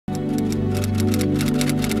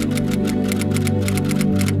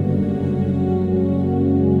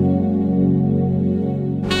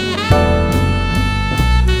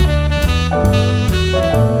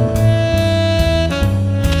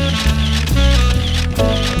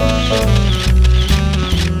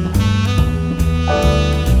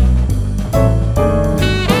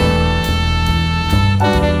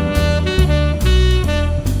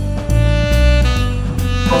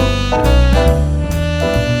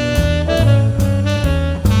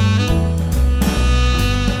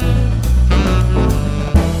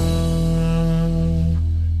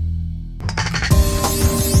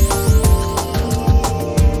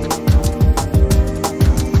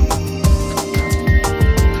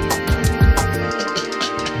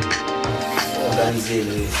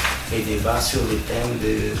et débat sur le thème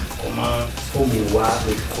de comment promouvoir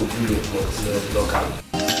les produits locaux.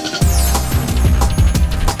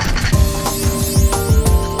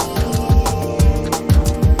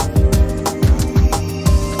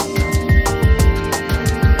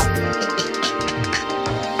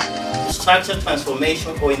 Structural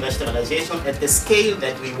transformation or industrialization at the scale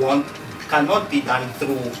that we want cannot be done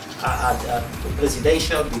through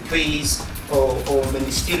presidential decrees or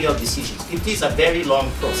ministerial decisions. It is a very long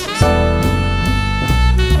process.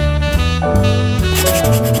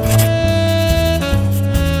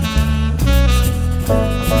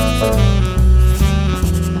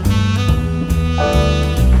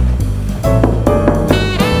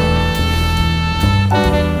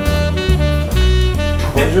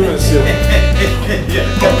 Bonjour, monsieur.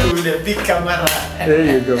 Big camera. There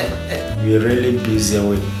you go. We're really busy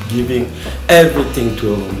with giving everything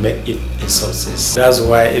to make it a success. That's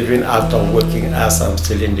why even after working as I'm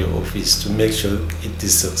still in the office to make sure it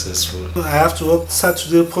is successful. I have to work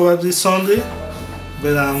Saturday, probably Sunday,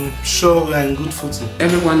 but I'm sure we're in good footing.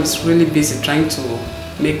 Everyone is really busy trying to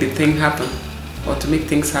make the thing happen or to make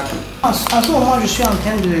things happen. En ce moment,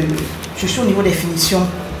 je suis au niveau des finitions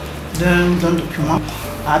d'un document.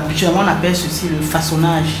 Habituellement, on appelle ceci le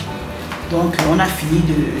façonnage. Donc, on a fini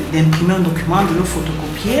d'imprimer un document, de le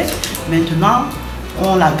photocopier. Maintenant,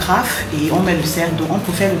 on l'agrafe et on met le cerdo. On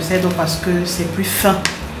peut faire le cerdo parce que c'est plus fin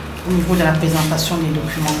au niveau de la présentation des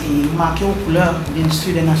documents et marqué aux couleurs de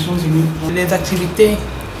l'industrie des Nations Unies. Les activités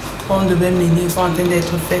qu'on devait mener sont en train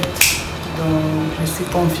d'être faites. Donc, je suis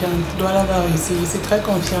confiante. Je dois l'avoir ici. Je suis très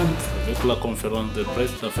confiante. La conférence de presse,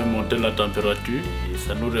 ça fait monter la température et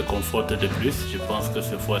ça nous réconforte de plus. Je pense que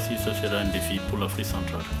cette fois-ci, ce sera un défi pour l'Afrique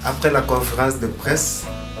centrale. Après la conférence de presse,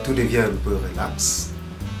 tout devient un peu relax.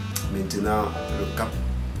 Maintenant, le cap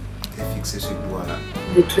est fixé sur Douala.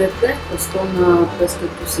 On est très prêt parce qu'on a presque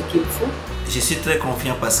tout ce qu'il faut. Je suis très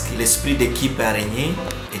confiant parce que l'esprit d'équipe est régné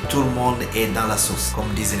et tout le monde est dans la sauce, comme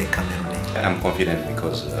disaient les Camerounais. I'm confident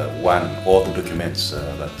because all the documents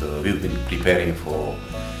that we've been preparing for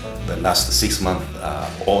the last 6 months are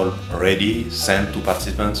all ready, sent to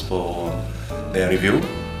participants for their review,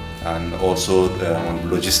 and also on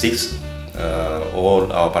logistics. All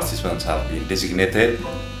our participants have been designated.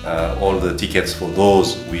 All the tickets for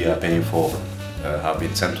those we are paying for have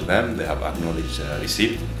been sent to them. They have acknowledged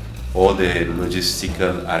receipt. All the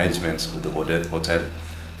logistical arrangements with the hotel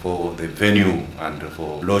for the venue and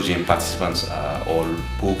for lodging participants are all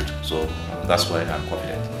booked. So that's why I'm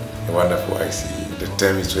confident. Wonderful, I see. The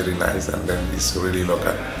term is very nice and then it's really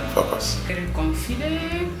local focus. Very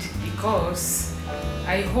confident because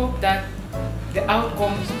I hope that the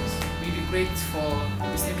outcomes will be great for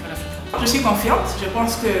the Central Africa. Je suis confiante, je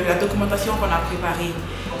pense que la documentation qu'on a préparée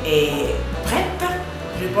est prête.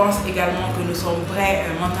 Je pense également que nous sommes prêts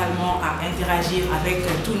mentalement à interagir avec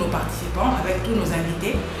tous nos participants, avec tous nos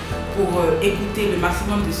invités pour écouter le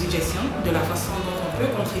maximum de suggestions de la façon dont on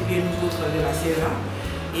peut contribuer nous autres de la CEA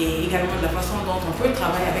et également de la façon dont on peut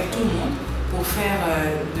travailler avec tout le monde pour faire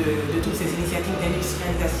de toutes ces initiatives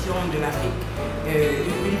d'industrialisation de l'Afrique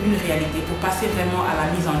une réalité, pour passer vraiment à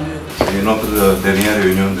la mise en œuvre. C'est notre dernière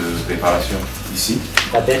réunion de préparation ici.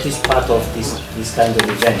 But that is part of this kind of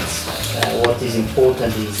events. What is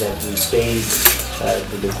important is that we stay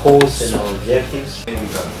to the course and our objectives.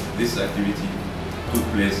 This activity took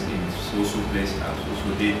place in so place and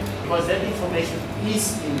so date. Because that information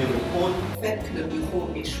is in the report. Le fait que le bureau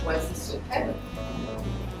ait choisi ce thème,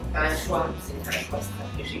 c'est un choix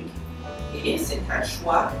stratégique et c'est un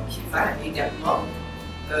choix qui va également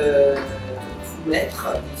vous mettre,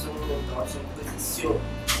 disons, dans une position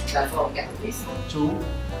d'avant-gardiste. 2, 1,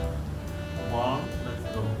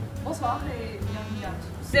 let's go. Bonsoir et bienvenue à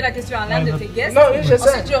tous. C'est la question à l'un de tes guests. Non, oui, je sais.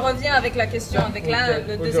 Ensuite, je reviens avec la question avec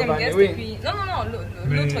le deuxième guest. Oui. Et puis, non,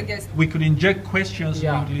 l'autre guest. We could inject questions in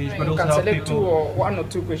English, but You also can have select people, one or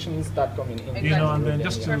two questions start coming in. you know, and then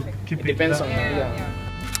just to Perfect. keep It depends on Yeah.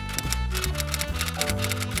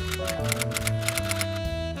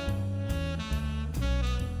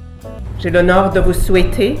 J'ai l'honneur de vous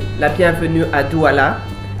souhaiter la bienvenue à Douala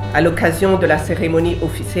à l'occasion de la cérémonie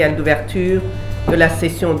officielle d'ouverture de la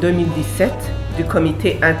session 2017 du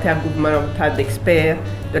comité intergouvernemental d'experts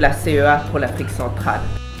de la CEA pour l'Afrique centrale.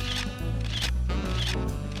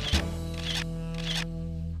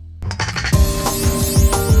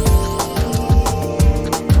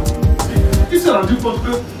 Il s'est rendu compte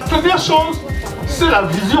que la première chose, c'est la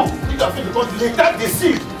vision. Il a fait le compte, l'État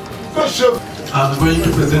décide que je... I'm going to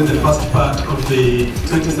present the first part of the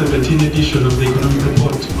 2017 edition of the Economic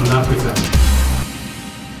Report on Africa.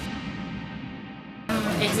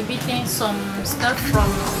 Exhibiting some stuff from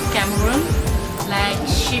Cameroon, like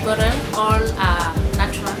shea butter, all are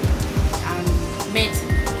natural and made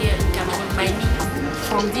here in Cameroon by me.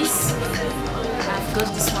 From this, I've got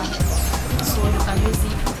this one, so you can use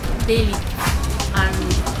it daily and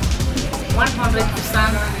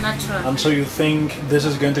 100% natural. And so you think this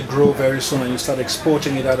is going to grow very soon and you start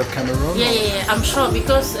exporting it out of Cameroon? Yeah, I'm sure,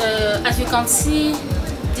 because as you can see,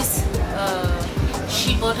 this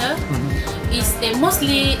shea butter is the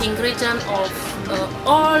mostly ingredient of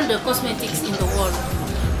all the cosmetics in the world,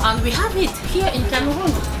 and we have it here in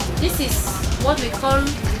Cameroon. This is what we call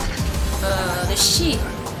the shea.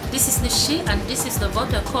 This is the shea, and this is the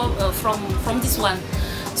butter from this one.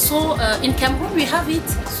 So in Cameroon we have it.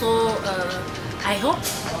 So I hope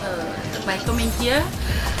by coming here,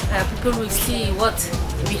 people will see what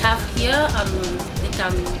we have here and they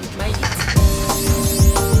can buy it.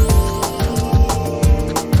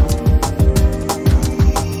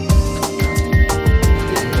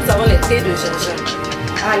 Nous avons les thés de gingembre.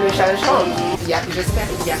 Ah, le gingembre, j'espère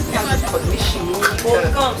qu'il y a plein de produits chimiques.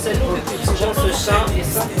 Comme c'est nous qui cultivons ce champ et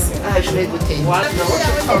ça. Ah, je vais goûter. Voilà. Non,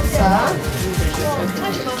 je prends ça.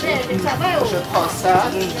 Je prends ça.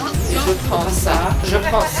 Je prends ça. Je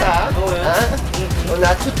prends ça. Hein? On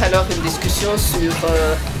a tout à l'heure une discussion sur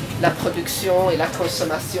la production et la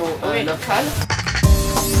consommation locale.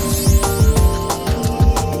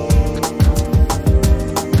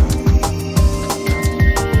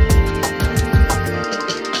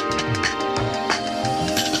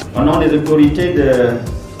 Au nom des autorités de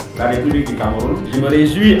la République du Cameroun, je me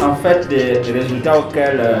réjouis en fait des résultats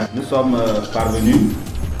auxquels nous sommes parvenus.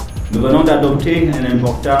 Nous venons d'adopter un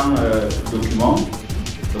important document,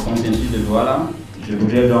 le consensus de Douala. Je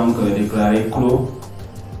voudrais donc déclarer clos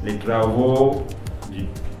les travaux de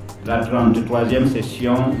la 33e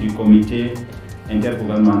session du comité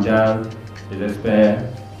intergouvernemental des experts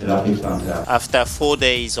de l'Afrique centrale. After 4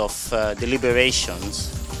 days of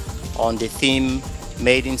deliberations on the theme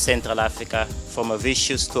Made in Central Africa, from a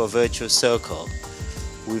vicious to a virtuous circle,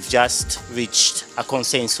 we've just reached a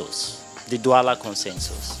consensus, the Douala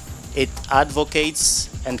consensus. It advocates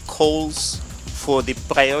and calls for the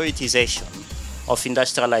prioritization of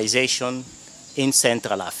industrialization in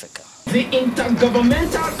Central Africa. The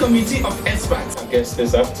Intergovernmental Committee of Experts. Our guest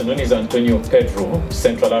this afternoon is Antonio Pedro,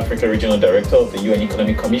 Central Africa Regional Director of the UN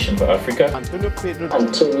Economic Commission for Africa. Antonio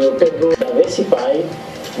Pedro, diversify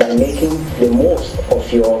by making the most of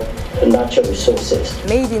your natural resources.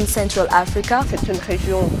 Made in Central Africa, c'est une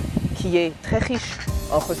région qui est très riche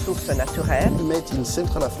en ressources naturelles. Made in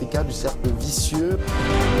Central Africa, du cercle vicieux.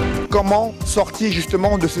 Comment sortir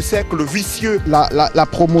justement de ce cercle vicieux? La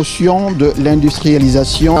promotion de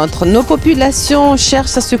l'industrialisation. Nos populations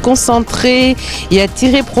cherchent à se concentrer et à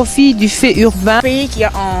tirer profit du fait urbain. Un pays qui est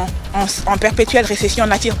en perpétuelle récession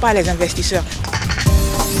n'attire pas les investisseurs.